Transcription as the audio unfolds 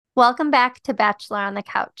Welcome back to Bachelor on the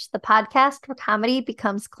Couch, the podcast where comedy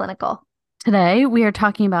becomes clinical. Today, we are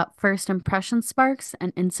talking about first impression sparks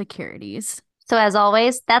and insecurities. So, as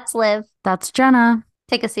always, that's Liv. That's Jenna.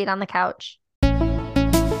 Take a seat on the couch.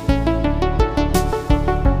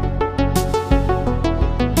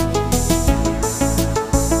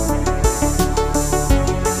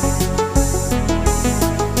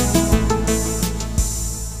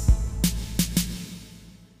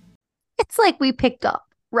 It's like we picked up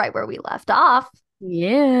right where we left off.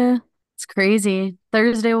 Yeah, it's crazy.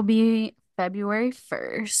 Thursday will be February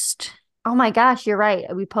 1st. Oh my gosh, you're right.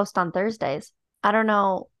 We post on Thursdays. I don't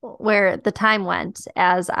know where the time went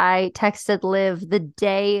as I texted Liv the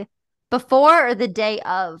day before or the day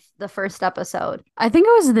of the first episode. I think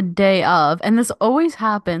it was the day of, and this always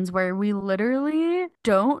happens where we literally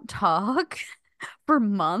don't talk for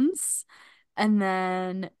months, and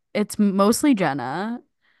then it's mostly Jenna.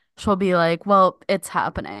 She'll be like, "Well, it's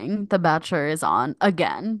happening. The Bachelor is on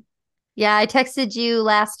again." Yeah, I texted you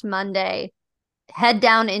last Monday. Head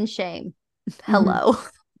down in shame. Mhm. Hello.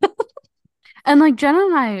 And like Jenna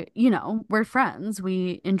and I, we're friends.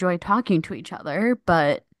 We enjoy talking to each other,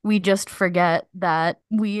 but we just forget that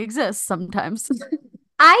we exist sometimes.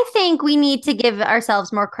 I think we need to give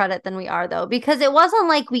ourselves more credit than we are, though, because it wasn't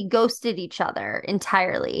like we ghosted each other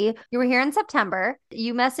entirely. You were here in September.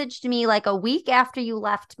 You messaged me like a week after you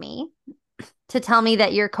left me to tell me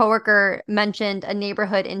that your coworker mentioned a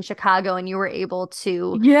neighborhood in Chicago and you were able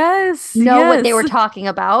to Yes, know what they yes, were talking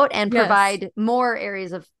about and yes. provide more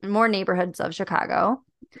neighborhoods of Chicago.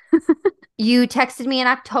 You texted me in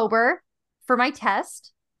October for my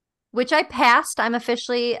test, which I passed. I'm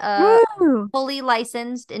officially a Woo! fully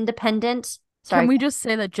licensed independent. Can Sorry. we just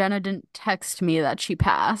say that Jenna didn't text me that she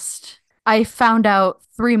passed? I found out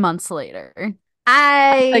 3 months later. Like,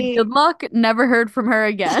 I good luck, never heard from her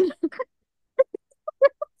again.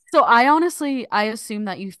 So I assume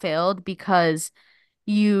that you failed because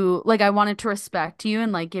I wanted to respect you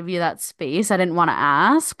and like give you that space. I didn't want to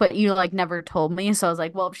ask, but you like never told me. So I was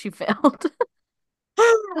like, well, if she failed.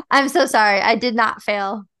 I'm so sorry. I did not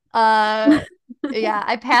fail. Uh yeah,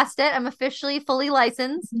 I passed it. I'm officially fully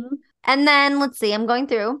licensed. Mhm. And then let's see, I'm going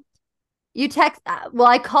through. You text well,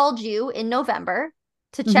 I called you in November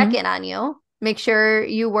to check Hmm. in on you, make sure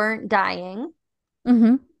you weren't dying.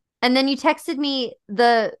 Hmm. And then you texted me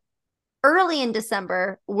the early in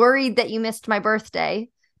December, worried that you missed my birthday,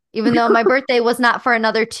 even though my birthday was not for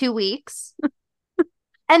another 2 weeks.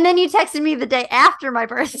 And then you texted me the day after my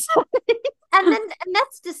birthday. And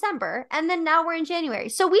that's December. And then now we're in January.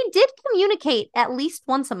 So we did communicate at least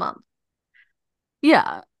once a month, Yeah.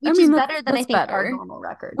 I which is mean, better than I that's think our better. normal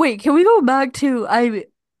record. Wait, can we go back to I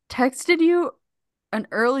texted you an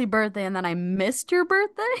early birthday and then I missed your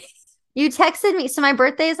birthday? You texted me. So my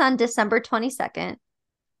birthday is on December 22nd.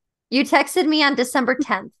 You texted me on December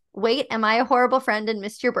 10th. Wait, am I a horrible friend and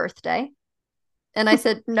missed your birthday? And I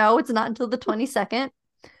said, no, it's not until the 22nd.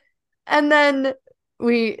 And then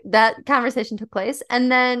that conversation took place.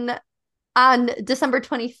 And then on December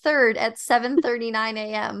 23rd at 7:39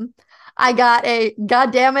 a.m., I got a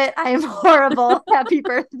God damn it, I am horrible. Happy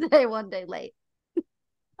birthday one day late.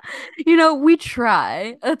 We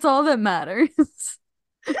try. That's all that matters.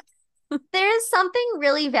 There is something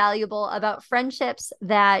really valuable about friendships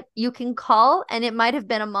that you can call, and it might have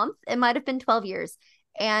been a month, it might have been 12 years,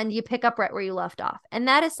 and you pick up right where you left off. And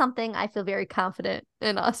that is something I feel very confident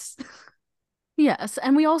in us. Yes,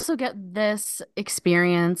 and we also get this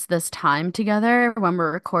experience, this time together when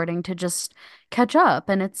we're recording to just catch up,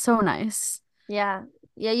 and it's so nice. Yeah.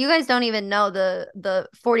 Yeah, you guys don't even know the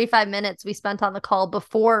 45 minutes we spent on the call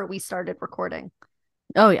before we started recording.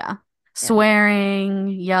 Oh yeah. Yeah. Swearing,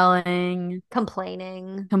 yelling,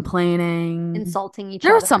 Complaining, complaining. insulting each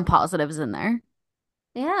There were other. some positives in there.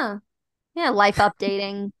 Yeah. Yeah, life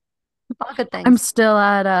updating, all good I'm things. still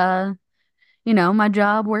at my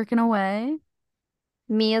job working away.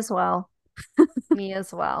 Me as well. Me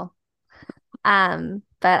as well. But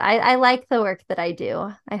I like the work that I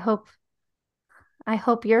do. I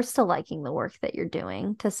hope you're still liking the work that you're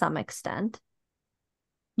doing to some extent.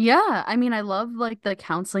 Yeah, I mean, I love like the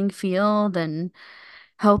counseling field and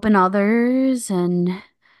helping others and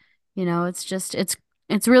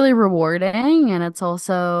it's really rewarding and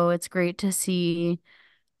it's great to see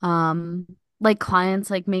um like clients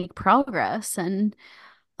like make progress and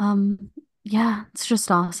um yeah, it's just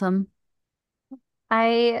awesome.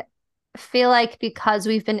 I feel like because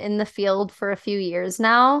we've been in the field for a few years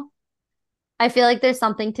now, I feel like there's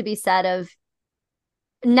something to be said of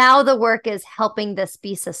now the work is helping this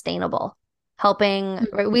be sustainable. Helping,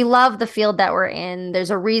 right? We love the field that we're in.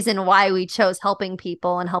 There's a reason why we chose helping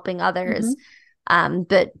people and helping Mm-hmm. others.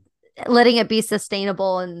 But letting it be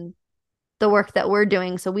sustainable and the work that we're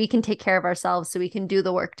doing so we can take care of ourselves so we can do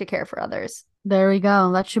the work to care for others. There we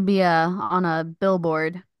go. That should be on a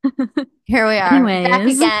billboard. Here we are, back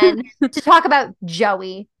Anyways. again to talk about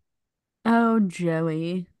Joey, Oh,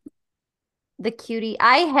 Joey. the cutie.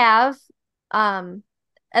 I have um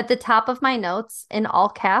at the top of my notes in all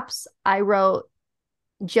caps, I wrote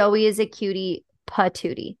Joey is a cutie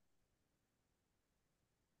patootie.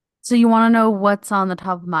 So you want to know what's on the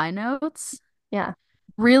top of my notes? Yeah.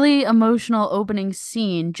 Really emotional opening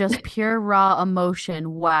scene, just pure raw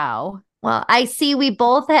emotion. Wow. Well, I see we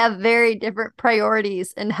both have very different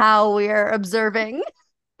priorities in how we are observing.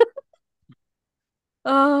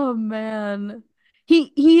 Oh man.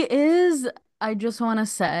 He is, I just want to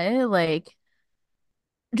say, like,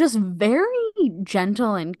 just very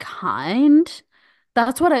gentle and kind.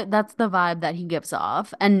 That's the vibe that he gives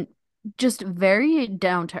off. And just very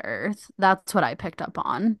down to earth. That's what I picked up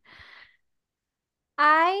on.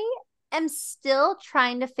 I am still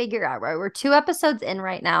trying to figure out, right? We're 2 episodes in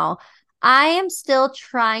right now. I am still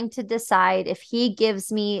trying to decide if he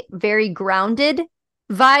gives me very grounded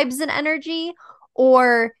vibes and energy,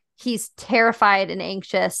 or he's terrified and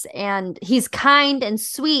anxious, and he's kind and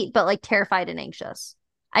sweet, but like terrified and anxious.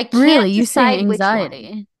 I can't Really, you say decide which one.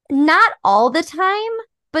 anxiety. Not all the time,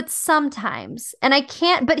 but sometimes. And I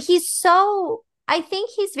can't, but he's so, I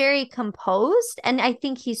think he's very composed and I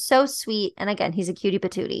think he's so sweet. And again, he's a cutie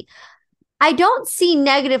patootie. I don't see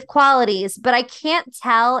negative qualities, but I can't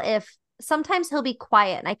tell if sometimes he'll be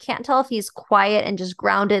quiet and I can't tell if he's quiet and just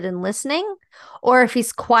grounded and listening, or if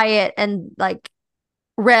he's quiet and like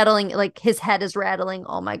rattling, like his head is rattling.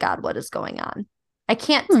 Oh my God, what is going on? I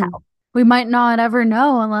can't Hmm. tell. We might not ever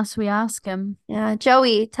know unless we ask him. Yeah.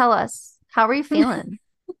 Joey, tell us, how are you feeling?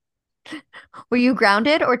 Were you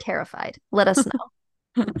grounded or terrified? Let us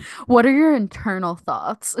know. What are your internal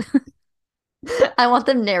thoughts? I want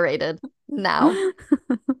them narrated now.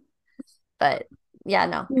 But yeah,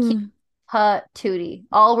 no. Hmm. Patootie.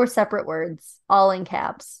 All were separate words, all in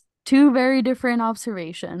caps. Two very different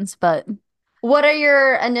observations, but What are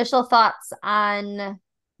your initial thoughts on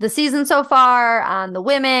the season so far, on the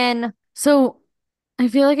women? so I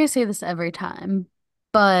feel like I say this every time,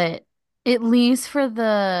 but at least for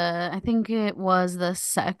I think it was the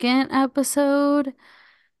second episode,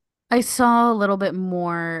 I saw a little bit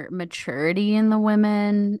more maturity in the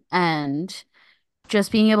women and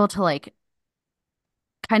just being able to like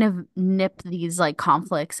kind of nip these like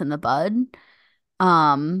conflicts in the bud.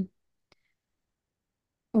 Um,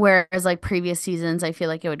 Whereas like previous seasons, I feel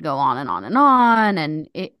like it would go on and on and on, and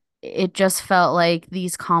it just felt like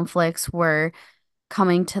these conflicts were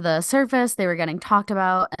coming to the surface, they were getting talked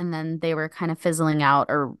about, and then they were kind of fizzling out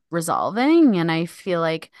or resolving. And I feel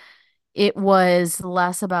like it was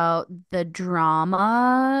less about the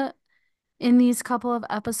drama in these couple of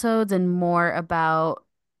episodes and more about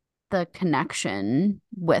the connection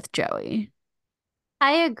with Joey.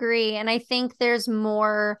 I agree. And I think there's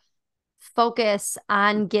more focus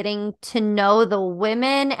on getting to know the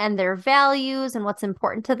women and their values and what's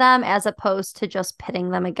important to them as opposed to just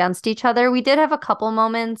pitting them against each other. We did have a couple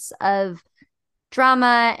moments of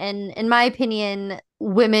drama and, in my opinion,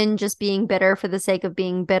 women just being bitter for the sake of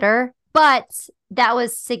being bitter, but that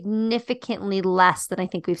was significantly less than I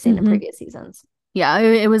think we've seen in Hmm. previous seasons. Yeah,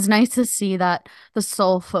 it was nice to see that the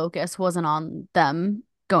sole focus wasn't on them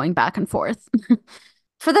going back and forth.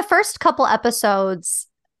 For the first couple episodes,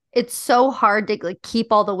 it's so hard to like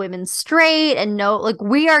keep all the women straight and know, like,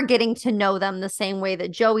 we are getting to know them the same way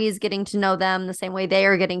that Joey is getting to know them, the same way they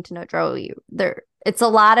are getting to know Joey. It's a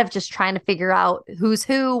lot of just trying to figure out who's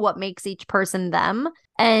who, what makes each person them.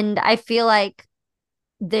 And I feel like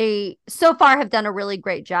they so far have done a really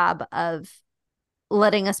great job of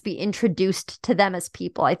letting us be introduced to them as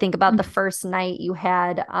people. I think about the first night you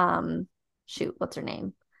had shoot, what's her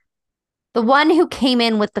name? The one who came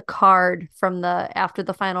in with the card from the after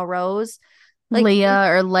the final rose. Like,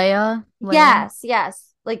 Leia.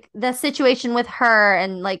 yes. Like the situation with her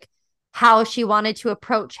and like how she wanted to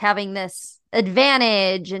approach having this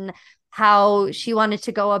advantage and how she wanted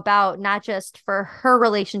to go about not just for her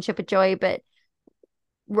relationship with Joey, but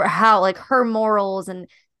how like her morals, and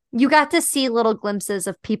you got to see little glimpses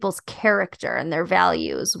of people's character and their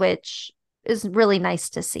values, which is really nice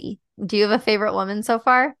to see. Do you have a favorite woman so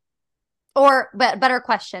far? Or better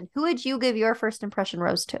question, who would you give your first impression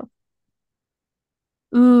rose to?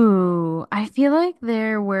 Ooh, I feel like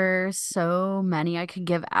there were so many I could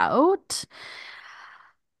give out.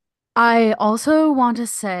 I also want to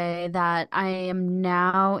say that I am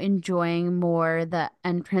now enjoying more the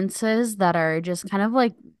entrances that are just kind of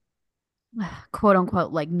like quote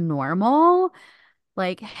unquote like normal.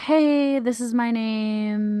 like, hey, this is my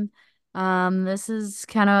name. This is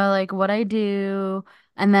kind of like what I do.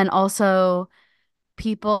 And then also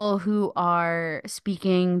people who are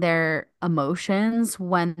speaking their emotions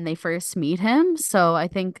when they first meet him. So I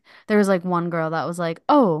think there was like one girl that was like,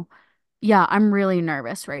 "Oh, yeah, I'm really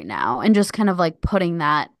nervous right now." And just kind of like putting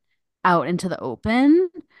that out into the open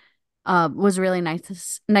was really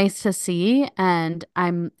nice to see, and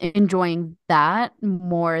I'm enjoying that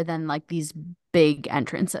more than like these big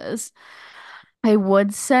entrances. I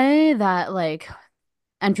would say that like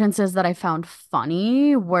entrances that I found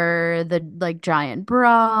funny were the like giant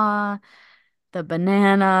bra, the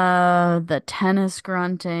banana, the tennis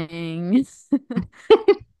grunting.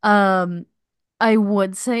 Um, I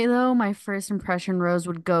would say though, my first impression rose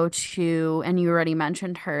would go to, and you already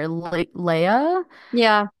mentioned her, Leia.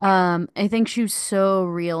 Yeah. I think she was so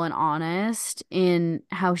real and honest in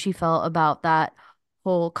how she felt about that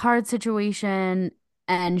whole card situation.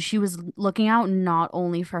 And she was looking out not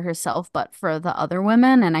only for herself, but for the other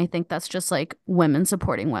women. And I think that's just like women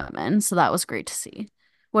supporting women. So that was great to see.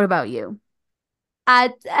 What about you?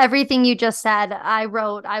 Everything you just said, I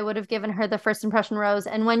wrote I would have given her the first impression rose.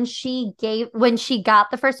 And when she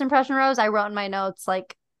got the first impression rose, I wrote in my notes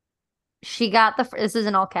like she got this is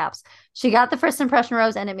in all caps. She got the first impression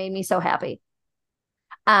rose and it made me so happy.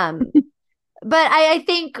 Um, but I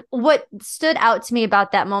think what stood out to me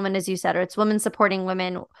about that moment, as you said, or it's women supporting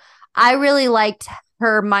women. I really liked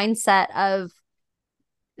her mindset of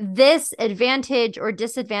this advantage or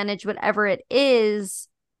disadvantage, whatever it is,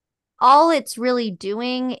 all it's really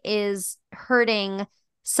doing is hurting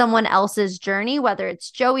someone else's journey, whether it's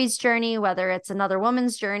Joey's journey, whether it's another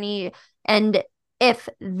woman's journey. And if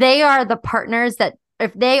they are the partners that,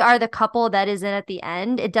 if they are the couple that is in at the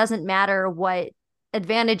end, it doesn't matter what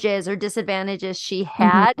advantages or disadvantages she Hmm.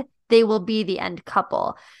 had, they will be the end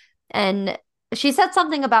couple. And she said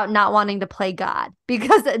something about not wanting to play God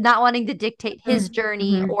because not wanting to dictate his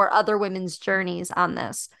journey Hmm. or other women's journeys on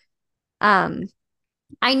this. Um,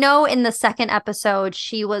 I know in the second episode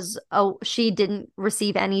she didn't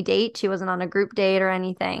receive any date. She wasn't on a group date or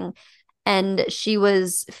anything. And she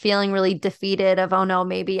was feeling really defeated of, oh no,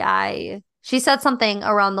 maybe I she said something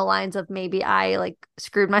around the lines of maybe I like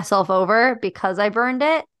screwed myself over because I burned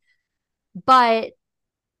it, but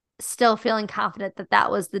still feeling confident that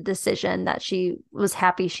that was the decision that she was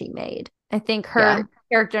happy she made. I think her Yeah.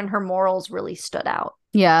 character and her morals really stood out.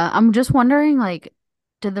 Yeah. I'm just wondering, like,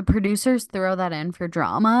 did the producers throw that in for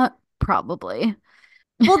drama? Probably.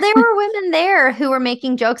 Well, there were women there who were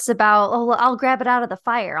making jokes about, oh, well, I'll grab it out of the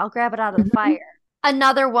fire. I'll grab it out of the fire. Hmm.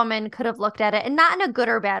 Another woman could have looked at it, and not in a good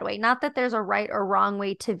or bad way. Not that there's a right or wrong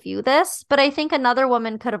way to view this, but I think another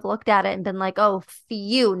woman could have looked at it and been like, oh, for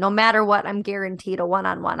you, no matter what, I'm guaranteed a one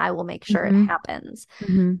on one. I will make sure it Hmm. happens.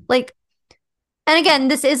 Hmm. Like, and again,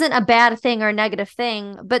 this isn't a bad thing or a negative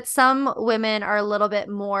thing, but some women are a little bit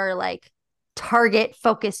more like target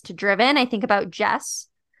focused driven. I think about Jess,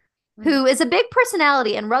 who is a big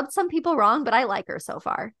personality and rubbed some people wrong, but I like her so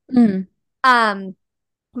far. Mm. Um,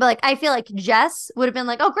 but like I feel like Jess would have been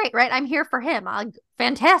like, "Oh, great, right? I'm here for him.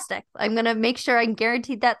 Fantastic. I'm gonna make sure I'm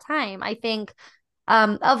guaranteed that time." I think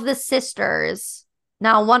of the sisters,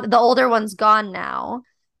 now the older one's gone now,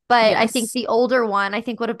 but I think Yes. the older one I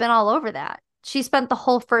think would have been all over that. She spent the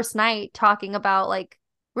whole first night talking about like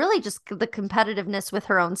really just the competitiveness with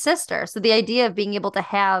her own sister. So the idea of being able to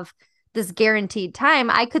have this guaranteed time,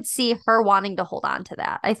 I could see her wanting to hold on to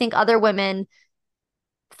that. I think other women,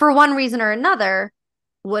 for one reason or another,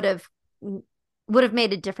 would have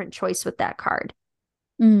made a different choice with that card.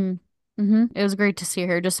 Mm. Hmm. It was great to see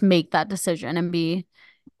her just make that decision and be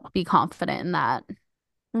confident in that.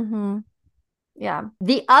 Mm-hmm. Yeah.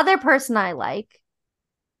 The other person I like,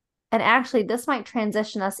 and actually this might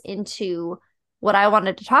transition us into what I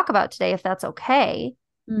wanted to talk about today, if that's okay.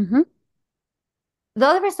 Hmm. The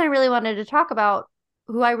other person I really wanted to talk about,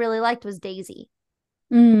 who I really liked, was Daisy.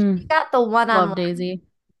 She Mm. got the Love one-on-one Daisy.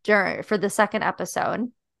 journey for the second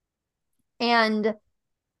episode. And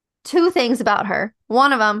two things about her.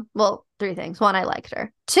 One of them, well, three things. One, I liked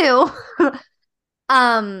her. Two,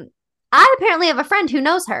 I apparently have a friend who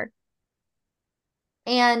knows her.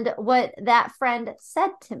 And what that friend said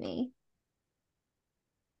to me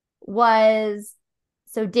was,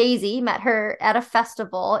 so Daisy met her at a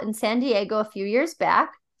festival in San Diego a few years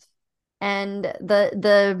back. And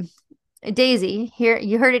the Daisy, here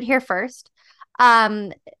you heard it here first.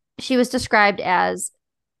 Um, she was described as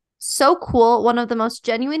so cool, one of the most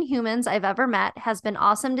genuine humans I've ever met. Has been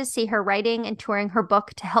awesome to see her writing and touring her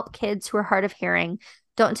book to help kids who are hard of hearing.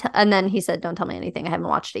 And then he said, "Don't tell me anything. I haven't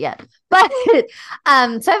watched it yet." But so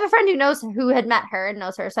I have a friend who had met her and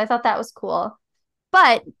knows her, so I thought that was cool.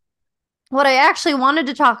 But what I actually wanted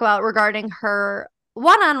to talk about regarding her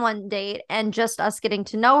one-on-one date and just us getting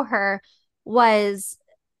to know her was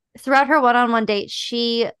throughout her one-on-one date,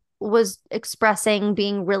 she was expressing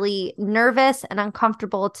being really nervous and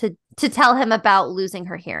uncomfortable to tell him about losing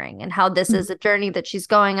her hearing and how this is a journey that she's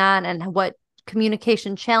going on and what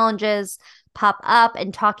communication challenges pop up,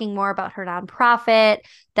 and talking more about her nonprofit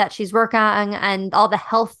that she's working on and all the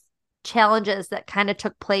health challenges that kind of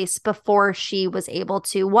took place before she was able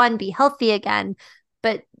to, one, be healthy again,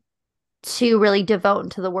 but two, really devote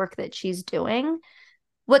into the work that she's doing.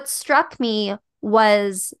 What struck me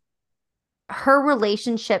was her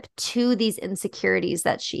relationship to these insecurities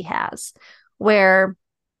that she has, where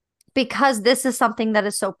because this is something that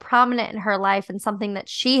is so prominent in her life and something that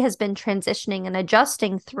she has been transitioning and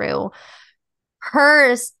adjusting through,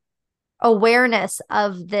 her awareness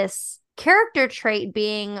of this character trait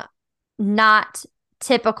being not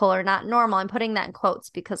typical or not normal. I'm putting that in quotes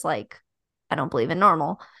because, like, I don't believe in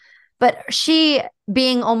normal, but she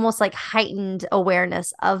being almost like heightened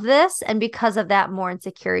awareness of this, and because of that, more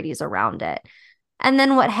insecurities around it. And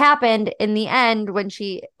then what happened in the end when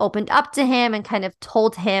she opened up to him and kind of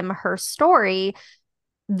told him her story,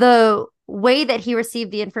 the way that he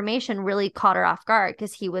received the information really caught her off guard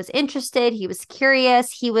because he was interested, he was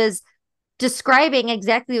curious, he was describing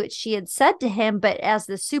exactly what she had said to him, but as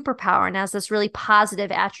the superpower and as this really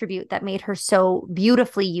positive attribute that made her so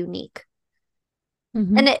beautifully unique.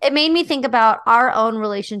 Mm-hmm. And it made me think about our own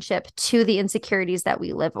relationship to the insecurities that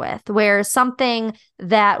we live with, where something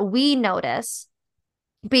that we notice,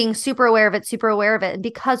 being super aware of it, super aware of it. And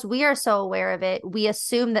because we are so aware of it, we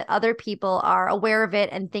assume that other people are aware of it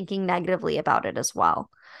and thinking negatively about it as well.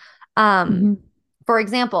 For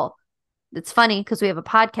example, it's funny because we have a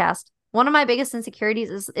podcast. One of my biggest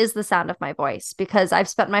insecurities is the sound of my voice, because I've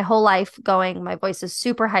spent my whole life going, my voice is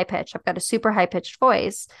super high pitched. I've got a super high pitched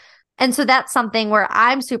voice. And so that's something where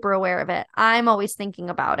I'm super aware of it. I'm always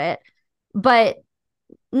thinking about it. But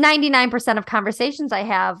 99% of conversations I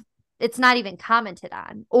have, it's not even commented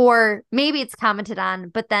on, or maybe it's commented on,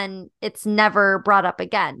 but then it's never brought up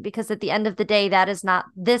again, because at the end of the day, that is not,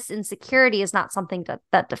 this insecurity is not something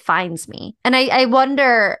that defines me. And I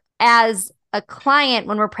wonder, as a client,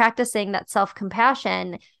 when we're practicing that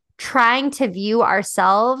self-compassion, trying to view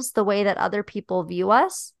ourselves the way that other people view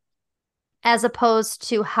us, as opposed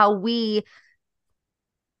to how we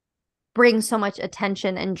bring so much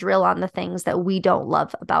attention and drill on the things that we don't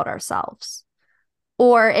love about ourselves.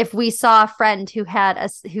 Or if we saw a friend who had a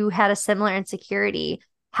similar insecurity,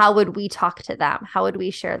 how would we talk to them? How would we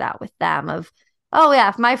share that with them? Of, oh yeah,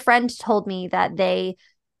 if my friend told me that I'm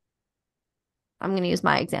going to use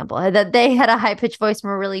my example, that they had a high pitched voice and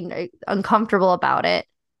were really uncomfortable about it.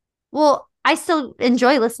 Well, I still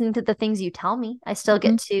enjoy listening to the things you tell me. I still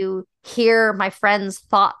get to hear my friends'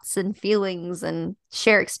 thoughts and feelings and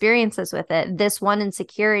share experiences with it. This one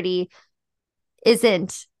insecurity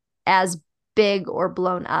isn't as big or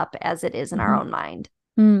blown up as it is in our own mind.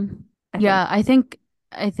 Yeah, I think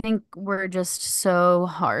we're just so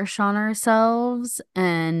harsh on ourselves,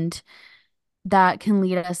 and that can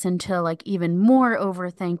lead us into like even more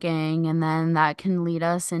overthinking, and then that can lead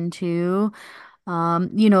us into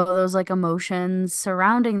those like emotions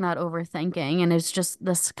surrounding that overthinking, and it's just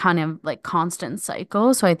this kind of like constant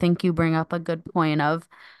cycle. So I think you bring up a good point of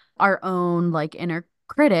our own like inner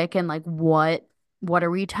critic, and like what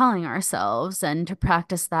are we telling ourselves, and to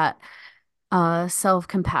practice that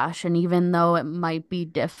self-compassion, even though it might be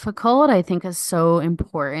difficult, I think is so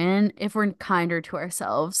important. If we're kinder to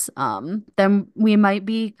ourselves, then we might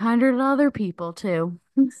be kinder to other people too.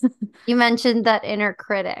 You mentioned that inner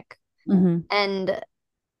critic, and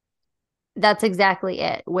that's exactly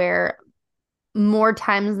it, where more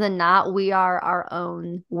times than not, we are our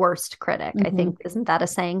own worst critic. I think, isn't that a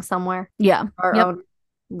saying somewhere? Yeah. Our own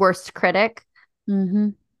worst critic.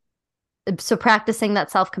 So practicing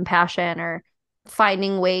that self-compassion, or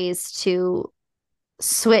finding ways to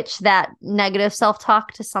switch that negative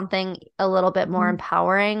self-talk to something a little bit more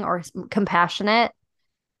empowering or compassionate,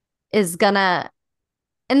 is gonna,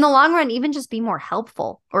 in the long run, even just be more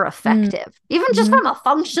helpful or effective. Even just from a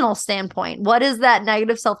functional standpoint, what is that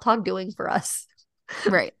negative self-talk doing for us?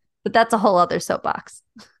 Right. But that's a whole other soapbox.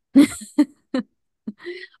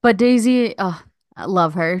 But Daisy, oh, I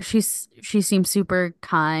love her. She seems super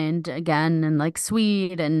kind again, and like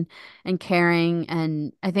sweet and caring,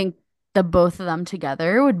 and I think the both of them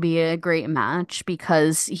together would be a great match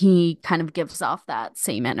because he kind of gives off that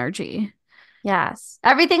same energy. Yes.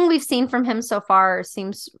 Everything we've seen from him so far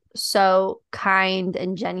seems so kind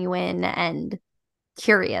and genuine and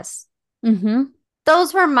curious.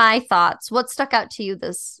 Those were my thoughts. What stuck out to you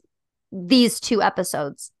these two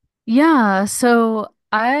episodes? Yeah, so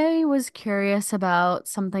I was curious about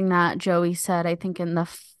something that Joey said, I think in the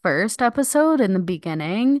first episode in the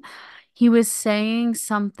beginning. He was saying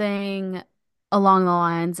something along the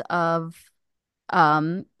lines of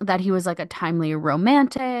that he was like a timely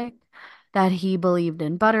romantic, that he believed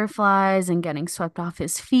in butterflies and getting swept off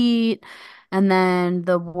his feet. And then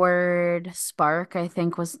the word spark, I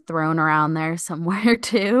think, was thrown around there somewhere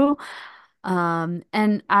too.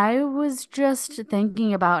 And I was just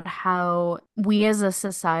thinking about how we as a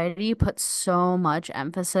society put so much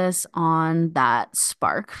emphasis on that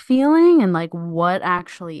spark feeling and like what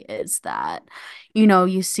actually is that. You know,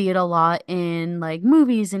 you see it a lot in like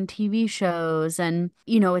movies and TV shows, and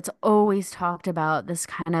it's always talked about this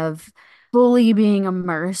kind of fully being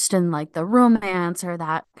immersed in like the romance or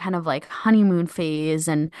that kind of like honeymoon phase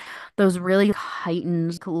and those really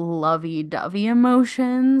heightened lovey-dovey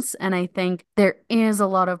emotions. And I think there is a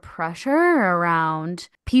lot of pressure around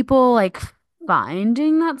people like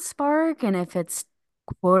finding that spark. And if it's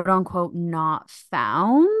quote unquote not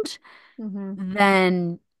found, Mm-hmm.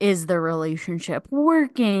 then is the relationship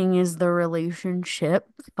working? Is the relationship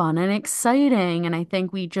fun and exciting? And I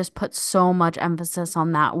think we just put so much emphasis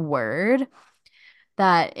on that word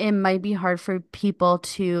that it might be hard for people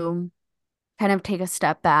to kind of take a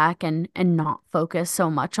step back and not focus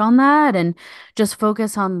so much on that and just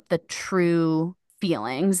focus on the true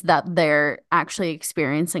feelings that they're actually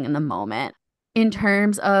experiencing in the moment. In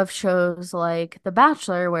terms of shows like The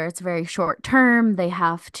Bachelor, where it's very short term, they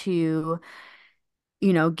have to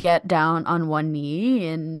get down on one knee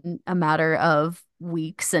in a matter of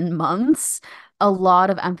weeks and months. A lot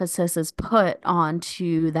of emphasis is put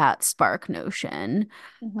onto that spark notion.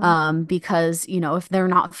 Mm-hmm. Because, if they're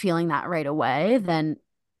not feeling that right away, then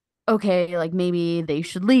okay, like maybe they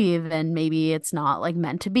should leave and maybe it's not like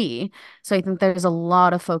meant to be. So I think there's a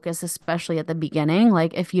lot of focus, especially at the beginning.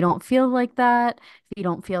 Like if you don't feel like that, if you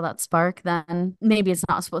don't feel that spark, then maybe it's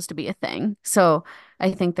not supposed to be a thing. So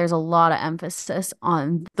I think there's a lot of emphasis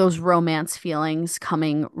on those romance feelings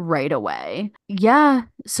coming right away. Yeah,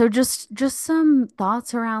 so just some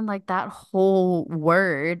thoughts around like that whole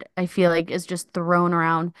word, I feel like is just thrown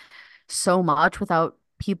around so much without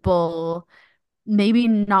people maybe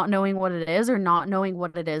not knowing what it is or not knowing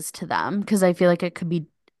what it is to them because I feel like it could be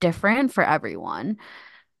different for everyone.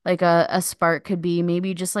 Like a spark could be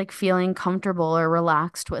maybe just like feeling comfortable or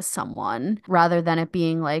relaxed with someone rather than it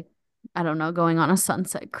being like, I don't know, going on a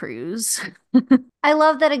sunset cruise. I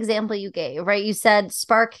love that example you gave, right? You said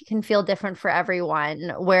spark can feel different for everyone,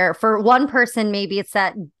 where for one person, maybe it's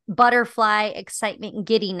that butterfly excitement and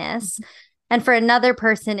giddiness. And for another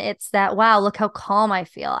person, it's that, wow, look how calm I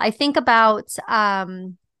feel. I think about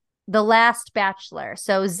the last Bachelor,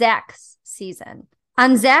 so Zach's season.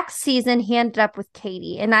 On Zach's season, he ended up with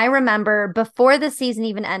Katie. And I remember before the season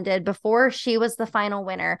even ended, before she was the final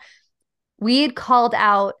winner, we had called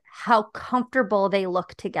out how comfortable they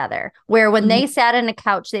looked together, where when they sat in a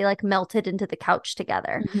couch, they like melted into the couch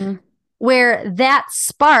together. Mm-hmm. Where that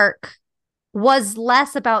spark was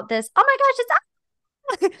less about this, oh my gosh, it's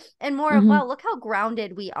and more of, Mm-hmm. wow, look how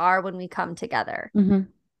grounded we are when we come together. Mm-hmm.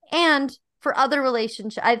 And for other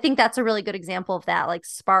relationships, I think that's a really good example of that, like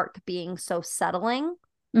spark being so settling,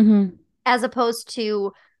 Mm-hmm. as opposed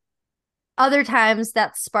to other times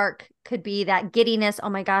that spark could be that giddiness. Oh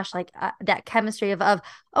my gosh, like that chemistry of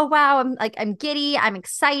oh wow, I'm giddy, I'm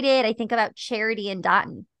excited. I think about Charity and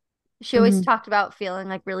Dotton. She always Mm-hmm. talked about feeling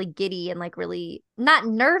like really giddy and like really not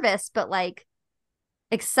nervous, but like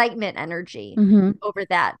excitement energy Mm-hmm. over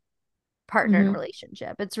that partner and Mm-hmm.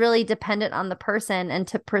 relationship. It's really dependent on the person, and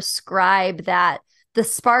to prescribe that the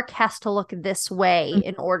spark has to look this way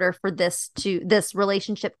in order for this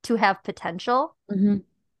relationship to have potential Mm-hmm.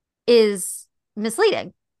 is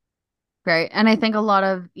misleading. Right. And I think a lot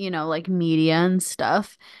of, like media and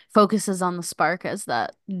stuff focuses on the spark as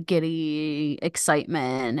that giddy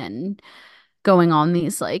excitement and going on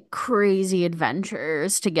these like crazy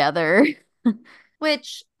adventures together.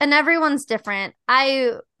 Which, and everyone's different.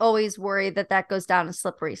 I always worry that that goes down a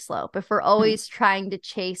slippery slope. If we're always trying to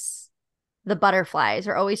chase the butterflies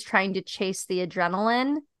or always trying to chase the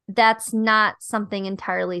adrenaline, that's not something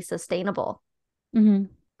entirely sustainable, Mm-hmm.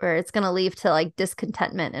 where it's going to lead to like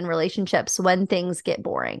discontentment in relationships when things get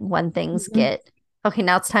boring, when things Mm-hmm. get, okay,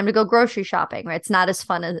 now it's time to go grocery shopping, right? It's not as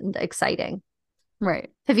fun and exciting.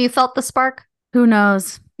 Right. Have you felt the spark? Who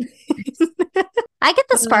knows? I get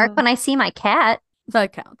the spark Uh, when I see my cat.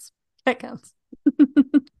 that counts. That counts.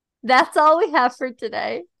 That's all we have for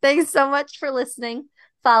today. Thanks so much for listening.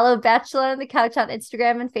 Follow Bachelor on the Couch on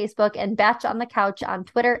Instagram and Facebook, and Batch on the Couch on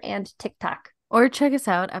Twitter and TikTok. Or check us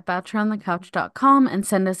out at bacheloronthecouch.com and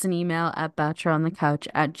send us an email at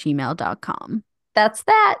bacheloronthecouch@gmail.com. That's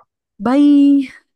that. Bye.